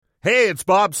Hey, it's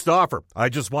Bob Stauffer. I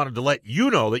just wanted to let you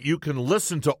know that you can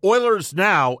listen to Oilers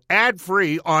Now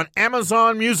ad-free on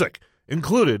Amazon Music,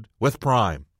 included with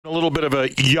Prime. A little bit of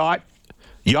a yacht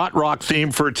rock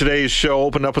theme for today's show.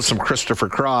 Opened up with some Christopher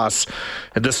Cross.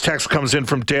 And this text comes in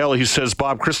from Dale. He says,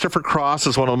 Bob, Christopher Cross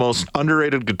is one of the most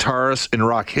underrated guitarists in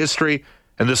rock history.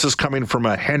 And this is coming from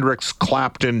a Hendrix,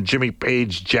 Clapton, Jimmy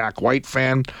Page, Jack White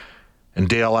fan. And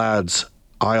Dale adds,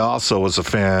 I also was a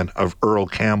fan of Earl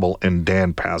Campbell and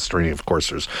Dan Pastorini. Of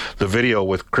course, there's the video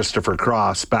with Christopher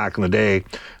Cross back in the day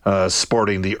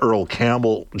sporting the Earl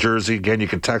Campbell jersey. Again, you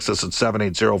can text us at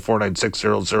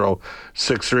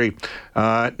 780-496-0063.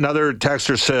 Another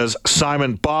texter says,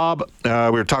 Simon, Bob, we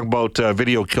were talking about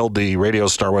video killed the radio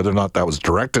star, whether or not that was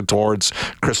directed towards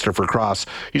Christopher Cross.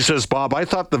 He says, Bob, I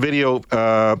thought the video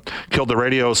killed the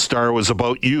radio star was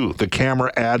about you. The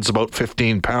camera adds about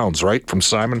 15 pounds, right? From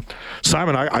Simon.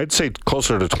 Simon, I'd say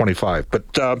closer to 25. But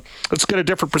let's get a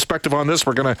different perspective on this.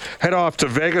 We're going to head off to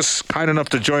Vegas. Kind enough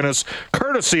to join us,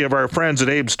 courtesy of our friends at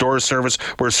Abe's Door Service,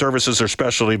 where services are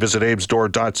specialty. Visit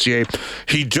abesdoor.ca.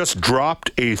 He just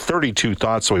dropped a 32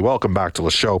 thoughts, so we welcome back to the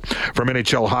show from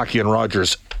NHL Hockey and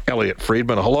Rogers, Elliotte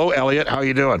Friedman. Hello, Elliotte. How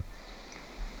you doing?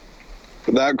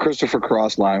 That Christopher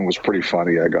Cross line was pretty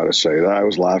funny, I got to say. I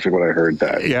was laughing when I heard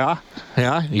that. Yeah?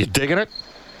 You digging it?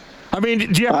 I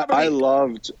mean, do you have I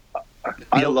love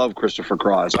Christopher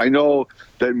Cross. I know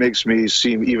that makes me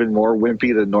seem even more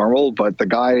wimpy than normal, but the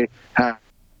guy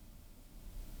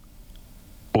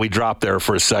We dropped there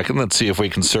for a second. Let's see if we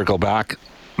can circle back.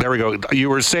 There we go.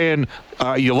 You were saying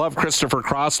you love Christopher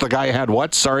Cross. The guy had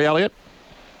what? Sorry, Elliotte?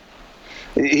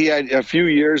 He had a few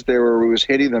years there where he was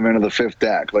hitting them into the fifth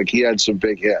deck. Like, he had some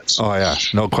big hits. Oh, yeah.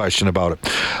 No question about it.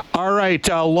 All right.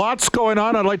 Lots going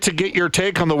on. I'd like to get your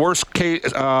take on the worst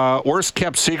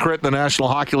kept secret in the National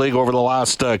Hockey League over the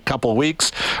last couple of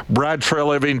weeks. Brad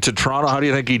Treliving to Toronto. How do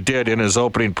you think he did in his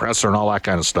opening presser and all that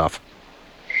kind of stuff?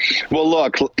 Well,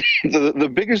 look, the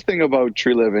biggest thing about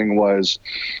Treliving was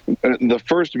the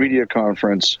first media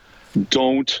conference,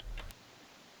 don't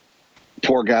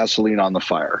pour gasoline on the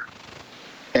fire.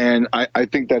 And I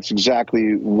think that's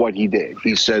exactly what he did.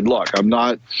 He said, look, I'm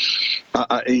not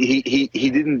he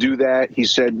didn't do that. He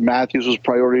said Matthews was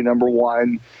priority number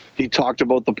one. He talked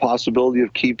about the possibility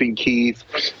of keeping Keith.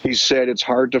 He said it's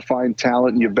hard to find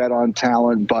talent and you bet on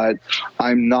talent, but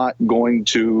I'm not going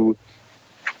to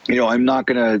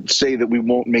say that we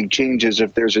won't make changes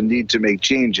if there's a need to make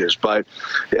changes. But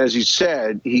as he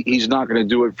said, he's not going to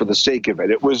do it for the sake of it.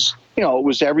 It was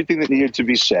everything that needed to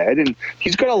be said. And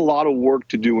he's got a lot of work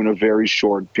to do in a very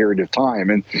short period of time.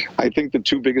 And I think the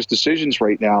two biggest decisions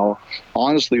right now,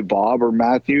 honestly, Bob, are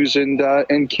Matthews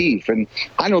and Keith. And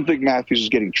I don't think Matthews is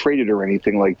getting traded or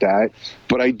anything like that.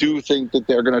 But I do think that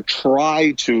they're going to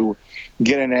try to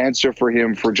get an answer for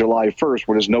him for July 1st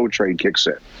when his no trade kicks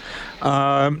in.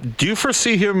 Do you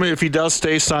foresee him, if he does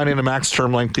stay, signing a max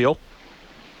term length deal?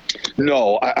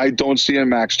 No, I don't see a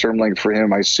max term length for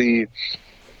him. I see,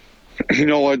 you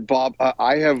know what, Bob,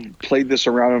 I have played this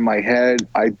around in my head.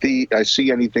 I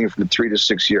see anything from 3 to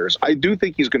 6 years. I do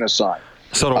think he's going to sign.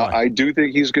 So do I. I do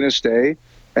think he's going to stay.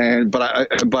 But I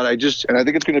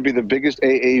think it's going to be the biggest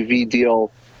AAV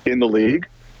deal in the league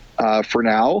for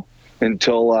now,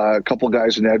 until a couple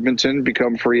guys in Edmonton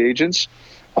become free agents.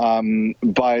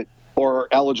 Or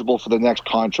eligible for the next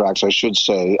contracts, I should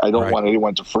say. I don't want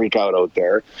anyone to freak out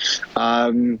there.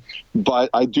 But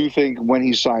I do think when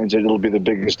he signs it, it'll be the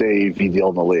biggest AAV deal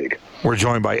in the league. We're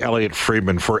joined by Elliotte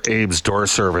Friedman for Abe's Door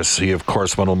Service. He, of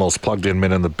course, one of the most plugged-in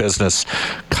men in the business.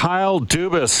 Kyle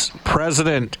Dubas,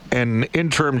 president and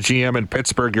interim GM in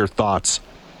Pittsburgh, your thoughts?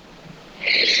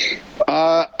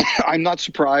 I'm not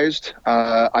surprised.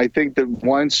 I think that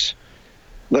once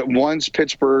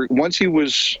he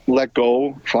was let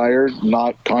go, fired,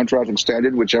 not contract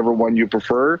extended, whichever one you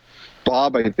prefer,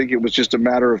 Bob, I think it was just a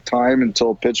matter of time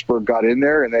until Pittsburgh got in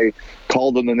there and they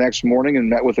called him the next morning and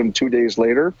met with him 2 days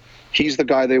later. He's the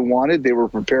guy they wanted. They were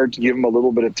prepared to give him a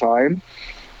little bit of time.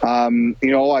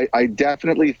 I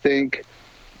definitely think,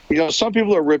 some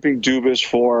people are ripping Dubas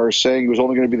for saying he was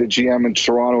only going to be the GM in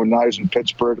Toronto and now he's in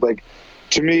Pittsburgh. Like,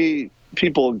 to me,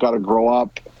 people got to grow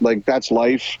up. Like, that's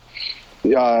life.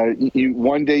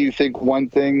 One day you think one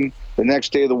thing, the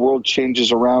next day the world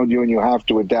changes around you and you have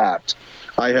to adapt.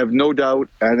 I have no doubt,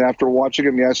 and after watching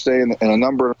him yesterday and a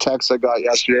number of texts I got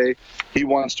yesterday, he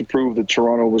wants to prove that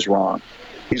Toronto was wrong.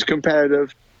 He's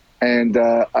competitive, and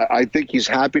I think he's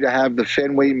happy to have the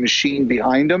Fenway machine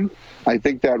behind him. I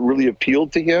think that really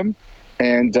appealed to him,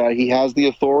 and he has the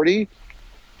authority.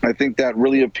 I think that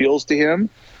really appeals to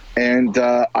him. And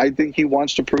I think he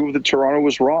wants to prove that Toronto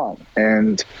was wrong.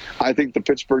 And I think the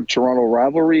Pittsburgh-Toronto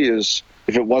rivalry is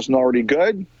if it wasn't already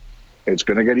good, it's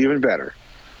going to get even better.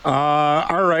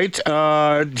 All right.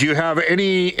 Do you have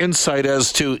any insight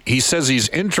as to, he says he's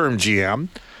interim GM.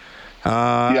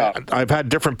 Yeah. I've had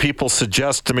different people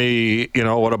suggest to me,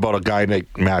 what about a guy named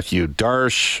Matthew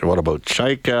Darsh? What about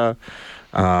Chaika?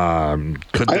 I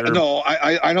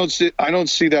don't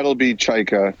see that'll be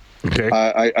Chaika. Okay.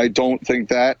 I don't think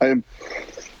that.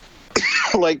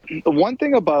 Like one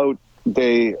thing about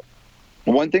the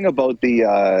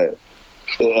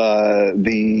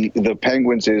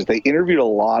Penguins is they interviewed a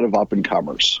lot of up and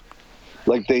comers.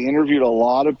 Like they interviewed a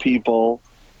lot of people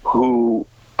who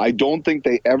I don't think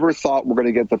they ever thought were going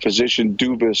to get the position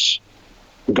Dubas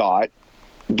got,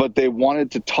 but they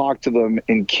wanted to talk to them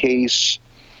in case,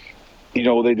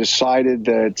 they decided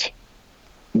that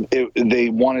they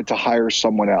wanted to hire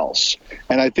someone else.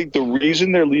 And I think the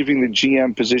reason they're leaving the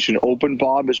GM position open,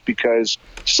 Bob, is because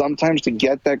sometimes to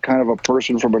get that kind of a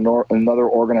person from another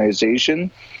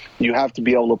organization, you have to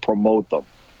be able to promote them.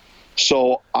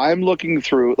 So I'm looking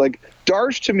through, like,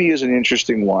 Darsh to me is an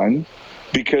interesting one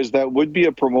because that would be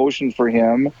a promotion for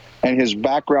him, and his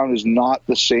background is not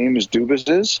the same as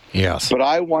Dubas's. Yes. But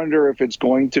I wonder if it's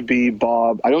going to be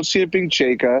Bob. I don't see it being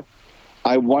Chaika.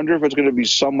 I wonder if it's going to be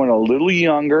someone a little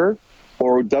younger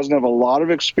or doesn't have a lot of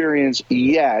experience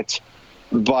yet,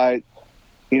 but,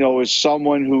 is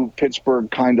someone who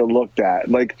Pittsburgh kind of looked at.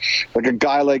 Like a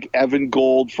guy like Evan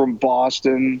Gold from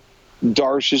Boston.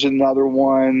 Darsh is another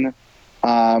one.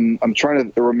 I'm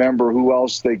trying to remember who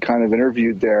else they kind of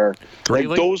interviewed there. Greeley?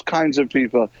 Like those kinds of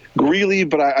people. Greeley,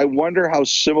 but I wonder how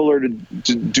similar to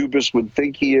Dubas would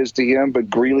think he is to him, but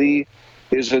Greeley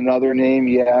is another name,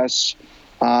 yes.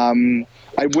 I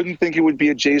wouldn't think it would be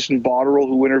a Jason Botterill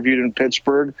who interviewed in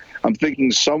Pittsburgh. I'm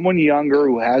thinking someone younger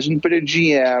who hasn't been a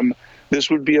GM.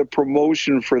 This would be a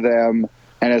promotion for them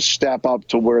and a step up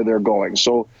to where they're going.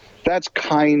 So that's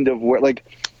kind of where, that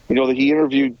he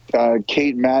interviewed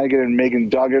Kate Madigan and Megan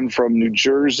Duggan from New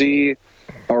Jersey,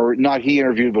 or not he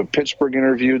interviewed, but Pittsburgh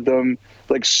interviewed them.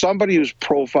 Like somebody whose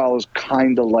profile is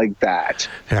kind of like that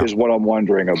is what I'm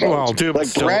wondering about. Well, dude,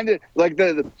 like Brandon, like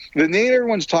the name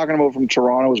everyone's talking about from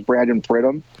Toronto is Brandon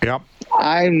Pridham. Yep.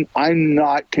 I'm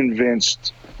not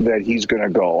convinced that he's going to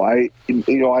go.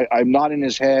 I'm not in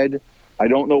his head. I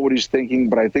don't know what he's thinking,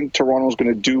 but I think Toronto's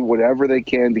going to do whatever they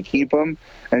can to keep him.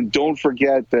 And don't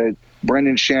forget that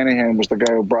Brendan Shanahan was the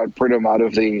guy who brought Pridham out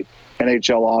of the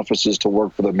NHL offices to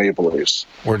work for the Maple Leafs.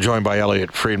 We're joined by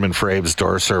Elliotte Friedman for Abe's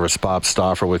Door Service. Bob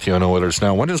Stauffer with you on Oilers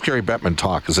Now. When does Gary Bettman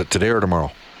talk? Is it today or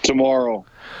tomorrow? Tomorrow.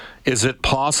 Is it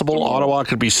possible Ottawa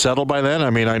could be settled by then? I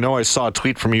mean, I know I saw a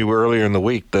tweet from you earlier in the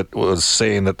week that was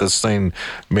saying that this thing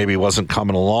maybe wasn't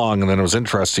coming along, and then it was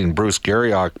interesting. Bruce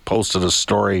Garriock posted a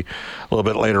story a little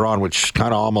bit later on, which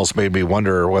kind of almost made me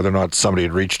wonder whether or not somebody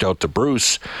had reached out to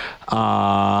Bruce.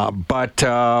 But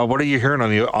what are you hearing on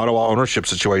the Ottawa ownership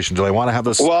situation? Do they want to have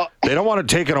this? Well, they don't want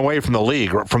to take it away from the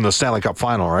league, from the Stanley Cup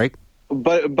final, right?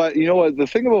 But you know what? The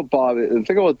thing about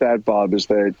that, Bob, is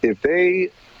that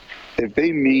if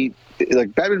they meet,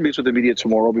 like Bettman meets with the media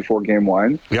tomorrow before Game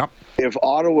 1. Yep. If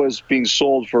Ottawa's being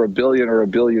sold for $1 billion or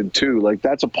 $1.2 billion, like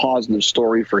that's a positive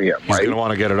story for him. He's going to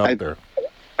want to get it out there.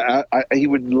 He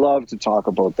would love to talk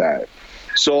about that.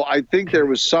 So I think there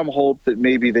was some hope that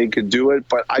maybe they could do it,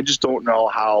 but I just don't know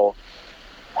how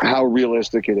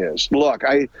realistic it is. Look,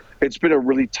 it's been a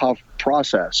really tough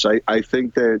process. I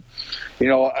think that,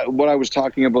 what I was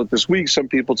talking about this week, some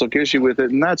people took issue with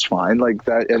it, and that's fine. Like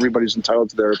that, everybody's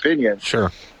entitled to their opinion.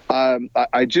 Sure.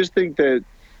 I just think that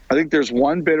I think there's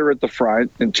one bidder at the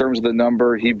front in terms of the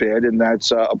number he bid, and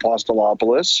that's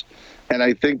Apostolopoulos. And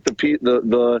I think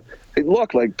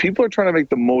look, like people are trying to make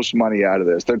the most money out of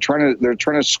this. They're trying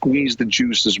to squeeze the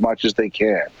juice as much as they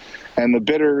can. And the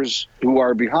bidders who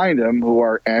are behind him, who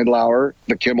are Andlauer,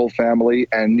 the Kimmel family,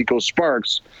 and Nico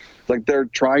Sparks, like they're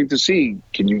trying to see,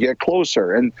 can you get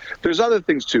closer? And there's other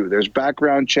things too. There's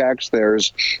background checks.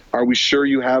 Are we sure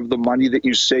you have the money that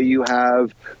you say you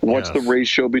have? What's the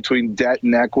ratio between debt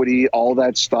and equity? All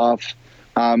that stuff.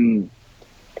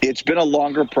 It's been a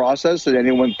longer process than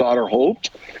anyone thought or hoped.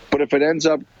 But if it ends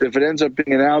up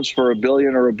being announced for $1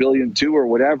 billion or $1.2 billion or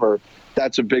whatever,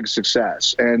 that's a big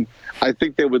success. And I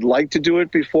think they would like to do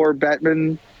it before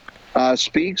Bettman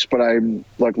speaks, but I'm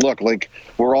like, look, like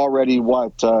we're already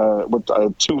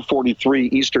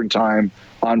 2:43 Eastern time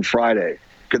on Friday.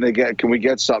 Can we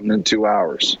get something in 2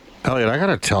 hours? Elliotte, I got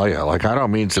to tell you, like I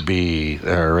don't mean to be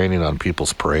raining on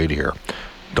people's parade here.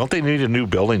 Don't they need a new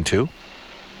building too?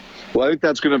 Well, I think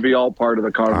that's going to be all part of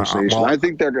the conversation. I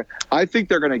think they're going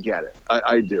to get it.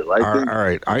 I do. All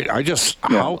right.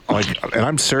 And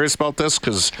I'm serious about this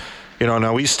because,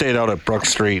 now we stayed out at Brook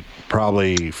Street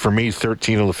probably, for me,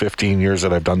 13 of the 15 years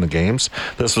that I've done the games.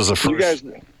 This was the first.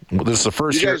 This is the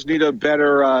first year. You guys need a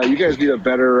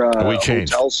better. We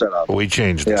changed. Hotel setup. We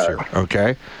changed this year.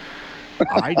 Okay.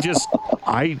 I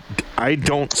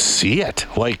don't see it.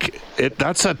 Like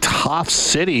that's a tough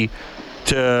city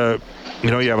to. You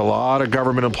have a lot of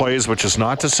government employees, which is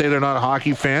not to say they're not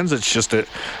hockey fans. It's just that,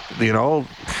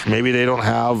 maybe they don't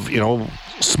have,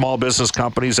 small business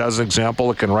companies, as an example,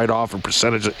 that can write off a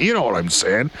percentage. You know what I'm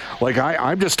saying? Like,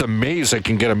 I'm just amazed they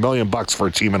can get $1 million for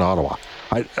a team in Ottawa.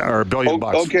 Or $1 billion.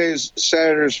 Okay,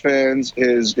 Senators fans,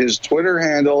 his Twitter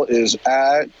handle is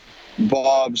at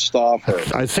Bob Stauffer.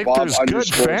 I think Bob there's good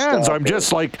fans. Stauffer. I'm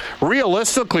just like,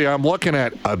 realistically, I'm looking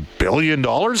at $1 billion.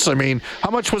 I mean, how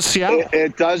much was Seattle?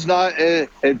 It does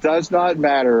not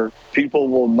matter. People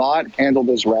will not handle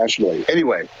this rationally.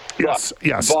 Anyway, yes.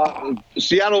 Bob,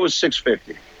 Seattle was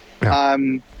 $650. Yeah.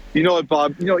 You know what,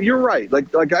 Bob? You're right.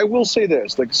 Like I will say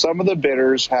this. Like, some of the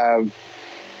bidders have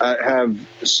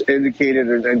indicated,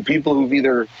 and people who've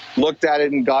either looked at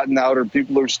it and gotten out, or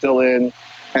people who are still in.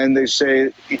 And they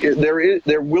say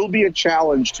there will be a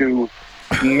challenge to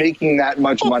making that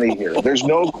much money here. There's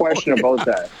no question about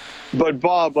that. But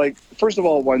Bob, first of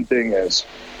all, one thing is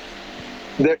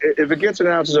that if it gets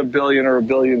announced as $1 billion or $1.2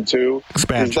 billion,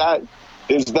 expansion.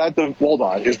 Is that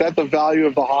the value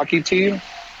of the hockey team?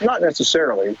 Not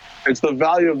necessarily. It's the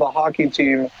value of the hockey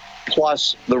team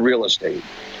plus the real estate.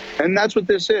 And that's what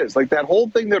this is. Like, that whole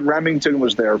thing that Remington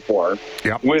was there for,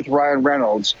 with Ryan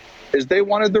Reynolds, is they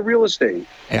wanted the real estate.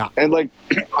 Yeah. And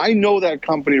I know that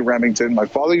company, Remington. My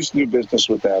father used to do business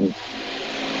with them.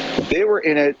 They were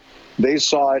in it. They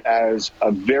saw it as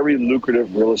a very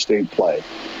lucrative real estate play.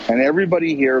 And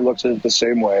everybody here looks at it the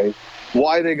same way.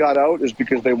 Why they got out is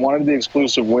because they wanted the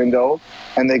exclusive window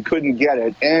and they couldn't get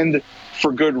it. And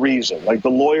for good reason. Like, the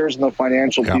lawyers and the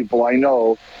financial people I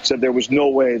know said there was no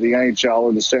way the NHL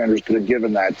or the Senators could have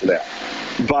given that to them.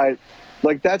 But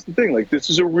that's the thing.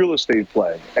 This is a real estate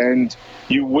play, and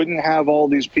you wouldn't have all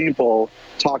these people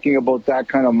talking about that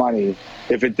kind of money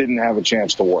if it didn't have a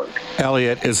chance to work.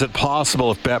 Elliotte, is it possible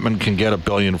if Bettman can get $1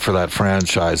 billion for that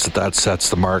franchise, that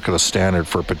sets the mark of the standard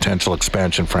for potential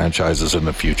expansion franchises in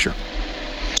the future?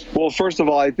 Well, first of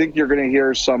all, I think you're going to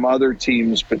hear some other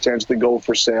teams potentially go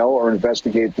for sale or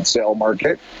investigate the sale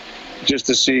market, just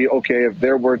to see, okay, if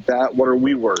they're worth that, what are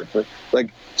we worth?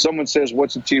 Like, someone says,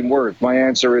 what's a team worth? My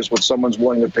answer is what someone's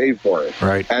willing to pay for it,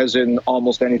 right? As in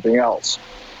almost anything else.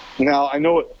 Now,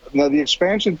 the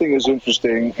expansion thing is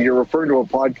interesting. You're referring to a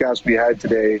podcast we had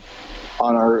today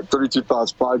on our 32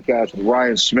 Thoughts podcast with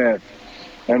Ryan Smith.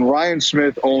 And Ryan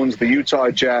Smith owns the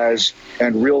Utah Jazz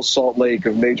and Real Salt Lake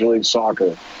of Major League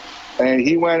Soccer. And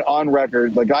he went on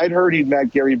record, I'd heard he'd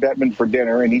met Gary Bettman for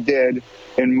dinner, and he did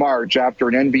in March after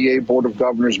an NBA Board of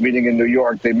Governors meeting in New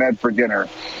York. They met for dinner,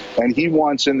 and he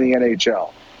wants in the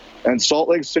NHL. And Salt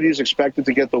Lake City is expected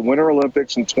to get the Winter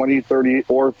Olympics in 2030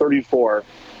 or 34,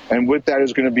 and with that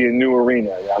is going to be a new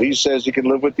arena. Now, he says he can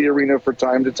live with the arena for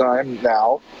time to time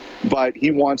now, but he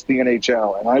wants the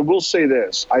NHL. And I will say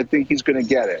this, I think he's going to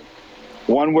get it.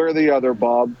 One way or the other,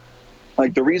 Bob.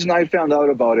 The reason I found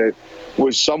out about it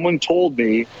was someone told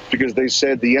me, because they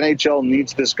said the NHL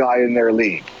needs this guy in their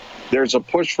league. There's a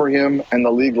push for him, and the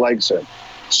league likes him.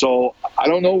 So I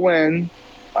don't know when,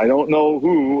 I don't know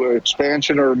who,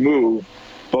 expansion or move,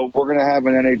 but we're going to have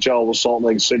an NHL with Salt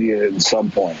Lake City at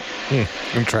some point.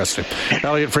 Interesting.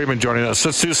 Elliotte Friedman joining us.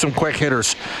 Let's do some quick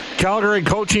hitters. Calgary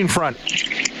coaching front.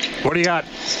 What do you got?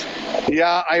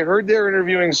 Yeah, I heard they're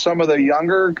interviewing some of the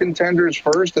younger contenders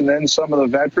first and then some of the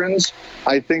veterans.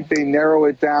 I think they narrow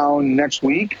it down next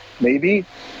week, maybe.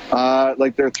 There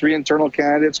are 3 internal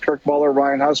candidates, Kirk Muller,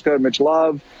 Ryan Huska, Mitch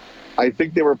Love. I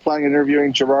think they were planning on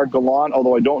interviewing Gerard Gallant,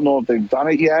 although I don't know if they've done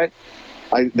it yet.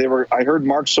 I heard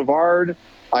Mark Savard.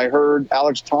 I heard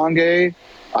Alex Tanguay.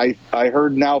 I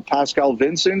heard now Pascal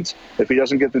Vincent, if he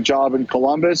doesn't get the job in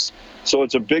Columbus. So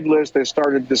it's a big list. They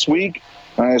started this week,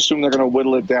 and I assume they're going to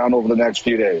whittle it down over the next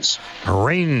few days.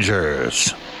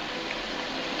 Rangers.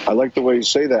 I like the way you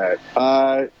say that.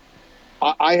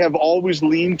 I have always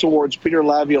leaned towards Peter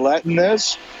Laviolette in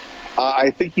this.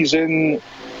 I think he's in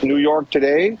New York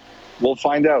today. We'll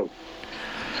find out.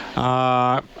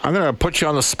 I'm going to put you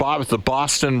on the spot with the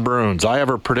Boston Bruins. I have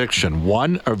a prediction.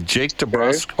 One of Jake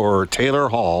DeBrusk or Taylor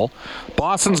Hall.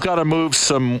 Boston's got to move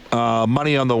some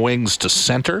money on the wings to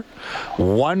center.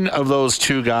 One of those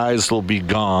two guys will be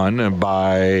gone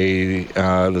by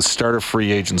the start of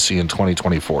free agency in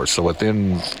 2024, so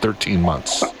within 13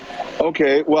 months.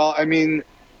 Okay, well,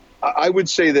 I would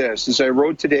say this. As I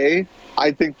wrote today,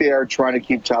 I think they are trying to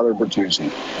keep Tyler Bertuzzi.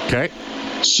 Okay.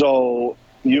 So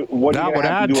what that are you would gonna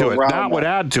have add to do to it. around That would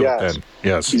add to it then.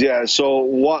 Yes. Yeah. So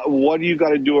what do you got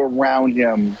to do around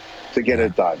him to get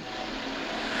it done?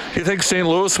 Do you think St.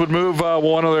 Louis would move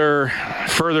one of their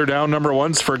further down number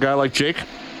ones for a guy like Jake?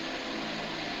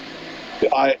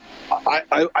 I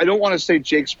don't want to say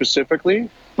Jake specifically,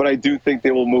 but I do think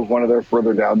they will move one of their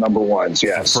further down number ones.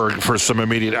 Yes, for some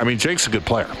immediate. I mean, Jake's a good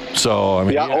player, so I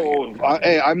mean,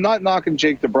 hey, I'm not knocking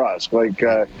Jake DeBrusk. Like,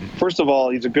 first of all,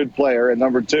 he's a good player, and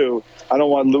number two, I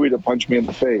don't want Louis to punch me in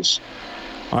the face.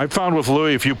 I found with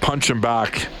Louis, if you punch him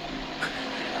back,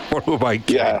 what am I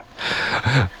kidding?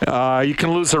 Yeah, you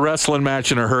can lose a wrestling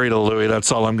match in a hurry to Louis.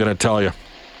 That's all I'm going to tell you.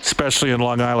 Especially in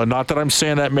Long Island. Not that I'm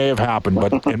saying that may have happened,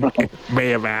 but it may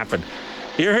have happened.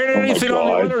 You heard anything on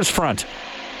the Oilers front?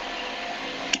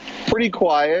 Pretty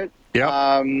quiet. Yeah.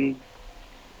 I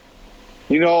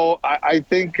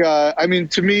think,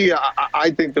 to me,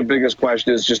 I think the biggest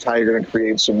question is just how you're going to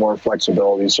create some more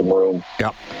flexibility, some room.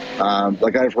 Yeah.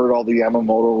 Like I've heard all the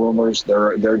Yamamoto rumors.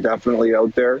 They're definitely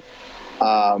out there.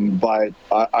 But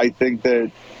I think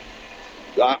that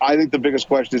I think the biggest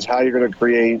question is how you're going to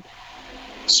create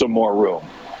some more room.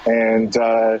 And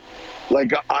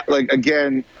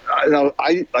again,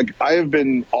 I have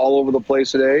been all over the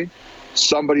place today.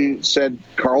 Somebody said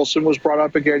Carlson was brought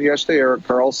up again yesterday, Erik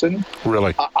Karlsson.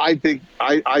 Really? I think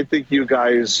you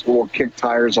guys will kick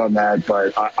tires on that,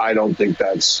 but I don't think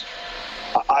that's.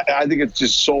 I think it's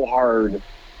just so hard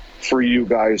for you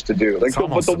guys to do. Like,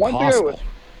 but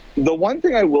the one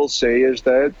thing I will say is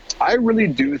that I really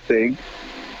do think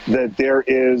that there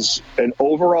is an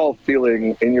overall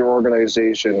feeling in your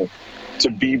organization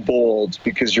to be bold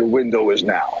because your window is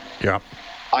now. Yeah.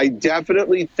 I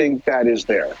definitely think that is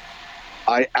there.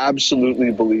 I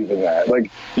absolutely believe in that.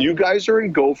 Like, you guys are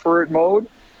in go for it mode,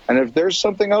 and if there's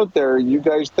something out there you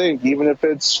guys think, even if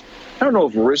it's, I don't know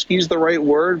if risky is the right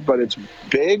word, but it's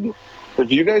big, if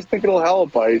you guys think it'll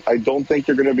help, I don't think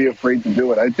you're going to be afraid to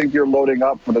do it. I think you're loading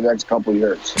up for the next couple of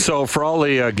years. So for all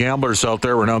the gamblers out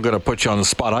there, we're now going to put you on the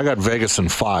spot. I got Vegas in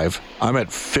 5. I'm at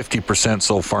 50%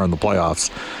 so far in the playoffs,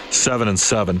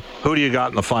 7-7. Who do you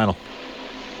got in the final?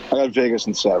 I got Vegas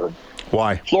in 7.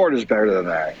 Why? Florida's better than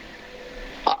that.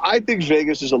 I think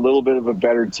Vegas is a little bit of a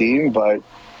better team, but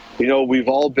we've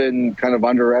all been kind of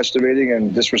underestimating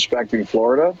and disrespecting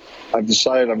Florida. I've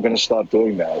decided I'm going to stop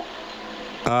doing that.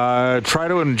 Try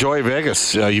to enjoy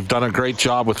Vegas. You've done a great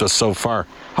job with us so far.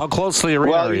 How close to the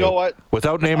arena are you? You know what?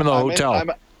 Without naming the hotel. I'm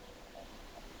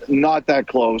not that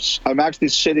close. I'm actually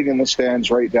sitting in the stands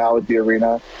right now at the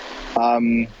arena.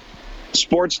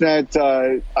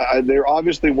 Sportsnet, they're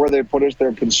obviously where they put us.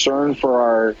 They're concerned for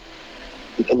our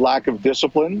lack of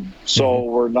discipline, so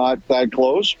we're not that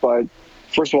close. But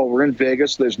first of all, we're in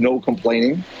Vegas. There's no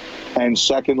complaining. And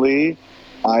secondly,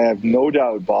 I have no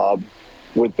doubt, Bob,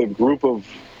 with the group of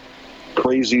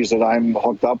crazies that I'm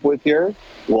hooked up with here,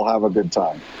 we'll have a good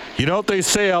time. You know what they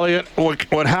say, Elliotte?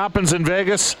 What happens in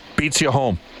Vegas beats you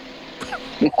home.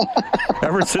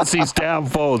 Ever since these damn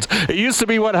phones. It used to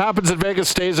be what happens in Vegas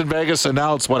stays in Vegas, and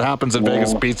now it's what happens in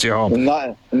Vegas beats you home.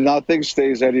 Nothing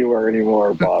stays anywhere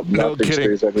anymore, Bob. No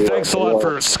kidding. Thanks a lot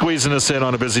for squeezing us in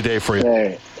on a busy day for you.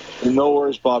 Hey. No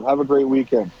worries, Bob. Have a great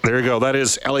weekend. There you go. That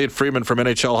is Elliotte Friedman from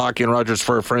NHL Hockey and Rogers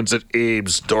for our friends at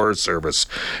Abe's Door Service.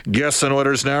 Guests and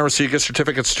orders now receive gift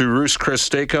certificates to Roost Chris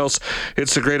Steakhouse.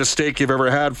 It's the greatest steak you've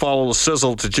ever had. Follow the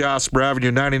sizzle to Jasper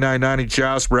Avenue, 9990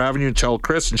 Jasper Avenue, and tell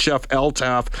Chris and Chef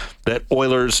Eltaff that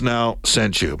Oilers Now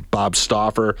sent you. Bob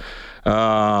Stauffer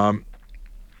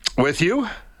with you,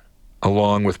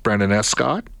 along with Brendan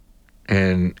Escott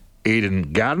and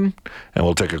Aidan Gadden. And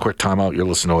we'll take a quick time out. You're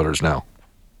listening to Oilers Now.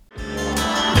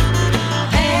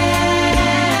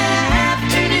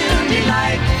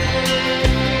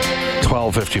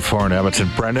 12:54 in Edmonton.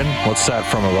 Brendan, what's that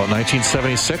from, about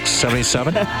 1976,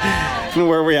 77?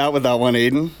 Where are we at with that one,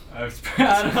 Aiden? I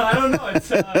don't know. It's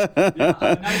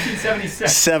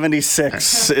 1976.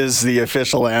 76 is the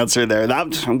official answer there.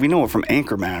 That we know it from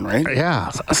Anchorman, right? Yeah.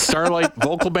 Starlight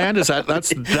Vocal Band,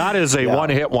 that is a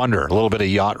one-hit wonder. A little bit of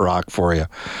yacht rock for you.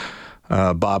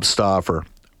 Bob Stauffer,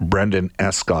 Brendan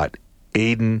Escott,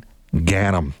 Aidan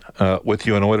Gadden with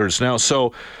you in Oilers Now.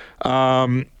 So,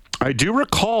 I do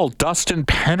recall Dustin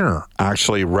Penner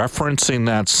actually referencing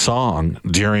that song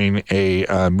during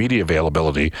a media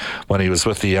availability when he was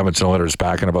with the Edmonton Oilers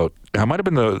back in about, it might have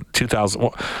been the 2000,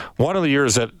 one of the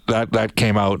years that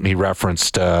came out, and he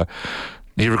referenced, do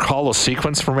you recall the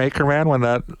sequence from Anchorman when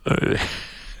that,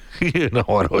 you know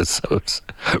what, it was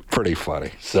pretty funny.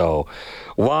 So,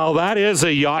 while that is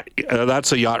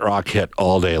that's a yacht rock hit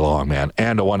all day long, man,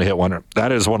 and a one-hit wonder.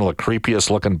 That is one of the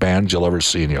creepiest looking bands you'll ever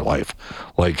see in your life.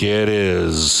 Like, it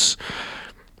is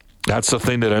That's the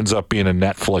thing that ends up being a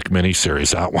Netflix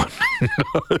miniseries, that one.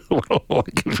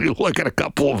 Like if you look at a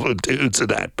couple of the dudes in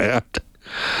that band.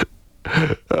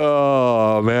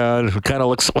 Oh, man. It kind of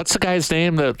looks... What's the guy's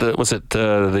name? Was it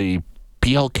the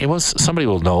BLK? Somebody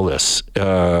will know this.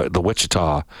 The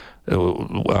Wichita...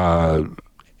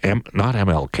 not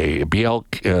MLK,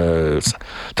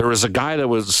 there was a guy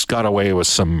that got away with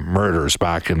some murders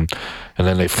back and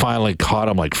then they finally caught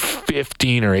him like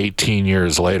 15 or 18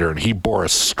 years later, and he bore a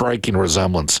striking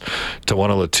resemblance to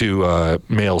one of the two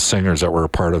male singers that were a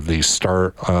part of the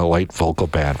Starlight vocal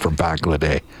band from back in the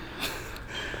day.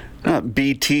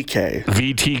 BTK.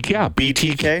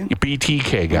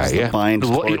 BTK guy, yeah.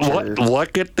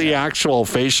 Look at the actual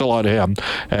facial on him,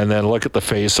 and then look at the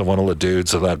face of one of the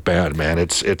dudes of that band, man.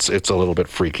 It's a little bit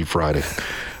Freaky Friday.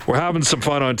 We're having some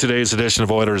fun on today's edition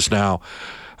of Oilers Now.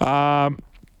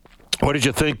 What did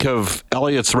you think of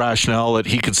Elliotte's rationale that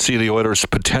he could see the Oilers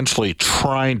potentially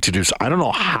trying to do? I don't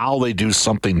know how they do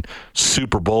something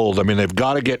super bold. I mean, they've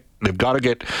got to get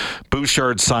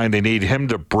Bouchard signed. They need him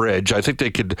to bridge. I think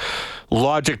they could.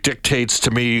 Logic dictates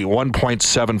to me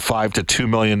 1.75 to 2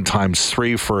 million times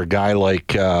 3 for a guy like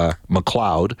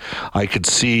McLeod. I could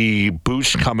see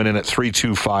Bouch coming in at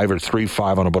 3.25 or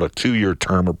 3.5 on about a 2-year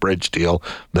term, a bridge deal.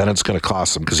 Then it's going to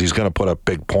cost him because he's going to put up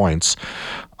big points.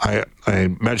 I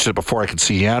mentioned it before. I could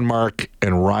see Janmark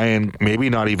and Ryan maybe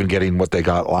not even getting what they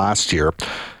got last year.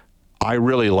 I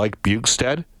really like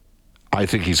Bukestad. I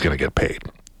think he's going to get paid.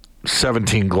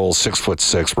 17 goals,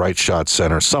 6'6", right shot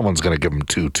center. Someone's going to give him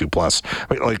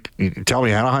 2+. Like, you tell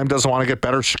me Anaheim doesn't want to get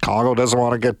better? Chicago doesn't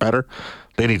want to get better?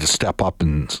 They need to step up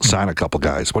and sign a couple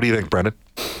guys. What do you think, Brendan?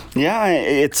 Yeah,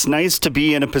 it's nice to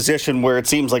be in a position where it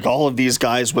seems like all of these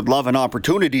guys would love an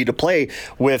opportunity to play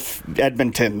with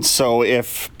Edmonton. So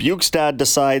if Bukestad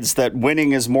decides that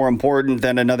winning is more important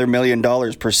than another $1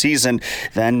 million per season,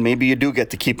 then maybe you do get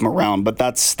to keep him around. But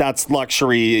that's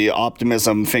luxury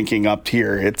optimism thinking up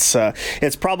here.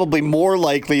 It's probably more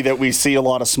likely that we see a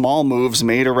lot of small moves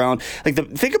made around.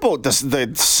 Think about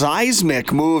the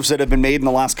seismic moves that have been made in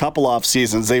the last couple off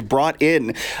seasons. They've brought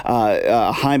in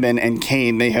Hyman and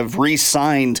Kane. They have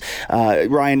re-signed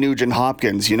Ryan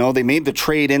Nugent-Hopkins. You know, they made the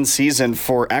trade in season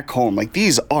for Ekholm. Like,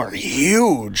 these are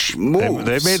huge moves.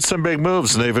 They've made some big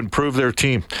moves, and they've improved their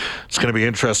team. It's going to be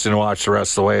interesting to watch the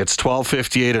rest of the way. It's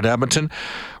 12:58 at Edmonton.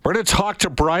 We're going to talk to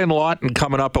Brian Lawton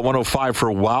coming up at 1:05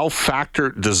 for Wow Factor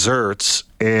Desserts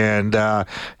and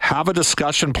have a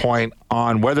discussion point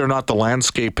on whether or not the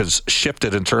landscape has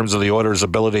shifted in terms of the Oilers'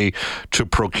 ability to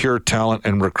procure talent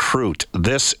and recruit.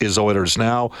 This is Oilers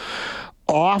Now.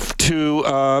 Off to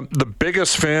the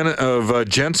biggest fan of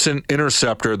Jensen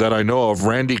Interceptor that I know of,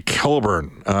 Randy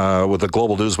Kilburn, with the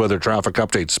Global News Weather Traffic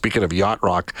Update. Speaking of Yacht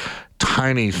Rock,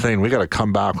 tiny thing. We got to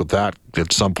come back with that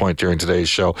at some point during today's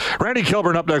show. Randy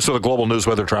Kilburn up next with a Global News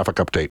Weather Traffic Update.